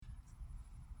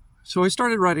So I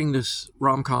started writing this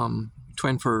rom-com,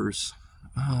 Twin FIRS.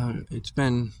 It's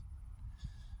been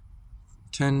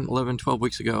 10, 11, 12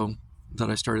 weeks ago that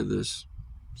I started this.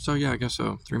 So yeah, I guess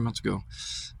so, 3 months ago.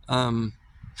 The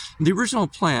original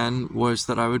plan was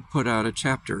that I would put out a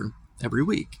chapter every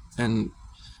week. And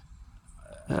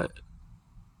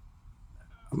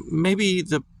maybe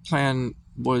the plan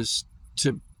was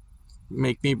to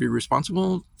make me be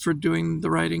responsible for doing the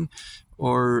writing,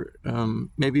 or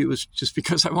maybe it was just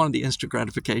because I wanted the instant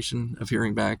gratification of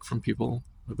hearing back from people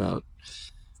about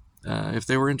if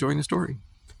they were enjoying the story.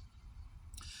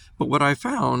 But what I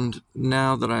found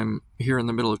now that I'm here in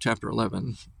the middle of chapter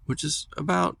 11, which is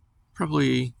about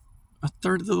probably a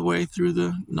third of the way through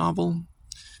the novel,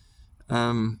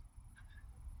 that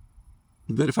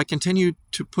if I continue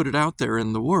to put it out there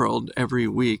in the world every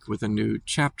week with a new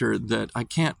chapter, that I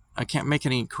can't make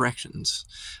any corrections.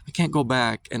 I can't go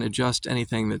back and adjust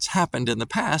anything that's happened in the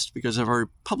past because I've already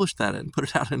published that and put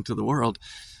it out into the world.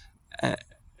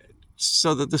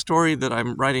 So that the story that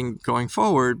I'm writing going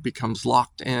forward becomes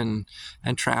locked in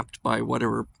and trapped by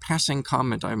whatever passing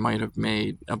comment I might have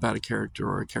made about a character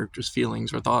or a character's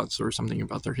feelings or thoughts or something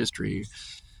about their history.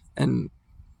 And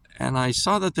I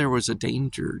saw that there was a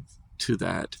danger to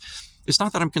that. It's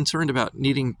not that I'm concerned about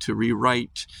needing to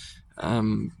rewrite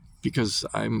because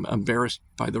I'm embarrassed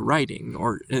by the writing,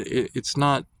 or it's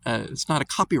not a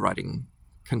copywriting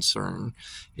concern.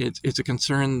 It's a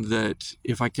concern that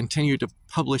if I continue to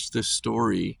publish this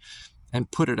story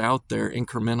and put it out there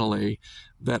incrementally,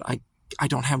 that I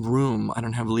don't have room, I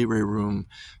don't have leeway room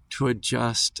to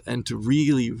adjust and to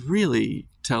really, really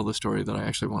tell the story that I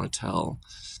actually want to tell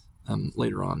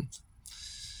later on.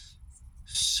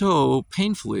 So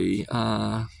painfully,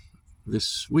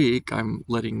 this week, I'm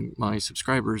letting my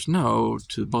subscribers know,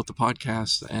 to both the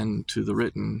podcast and to the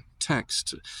written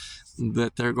text,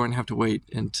 that they're going to have to wait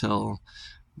until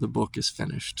the book is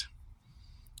finished.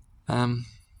 That's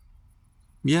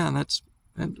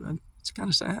kind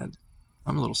of sad.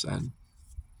 I'm a little sad.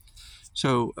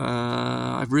 So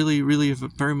I really, really have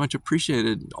very much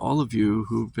appreciated all of you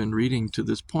who've been reading to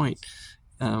this point.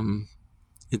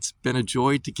 It's been a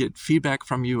joy to get feedback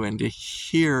from you and to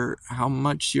hear how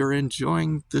much you're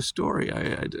enjoying the story.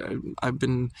 I've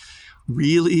been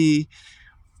really,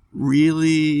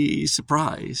 really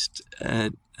surprised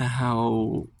at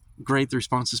how great the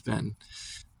response has been.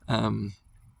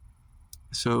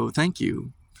 So thank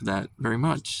you for that very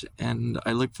much. And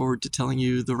I look forward to telling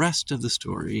you the rest of the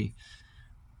story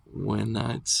when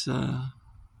it's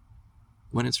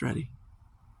ready.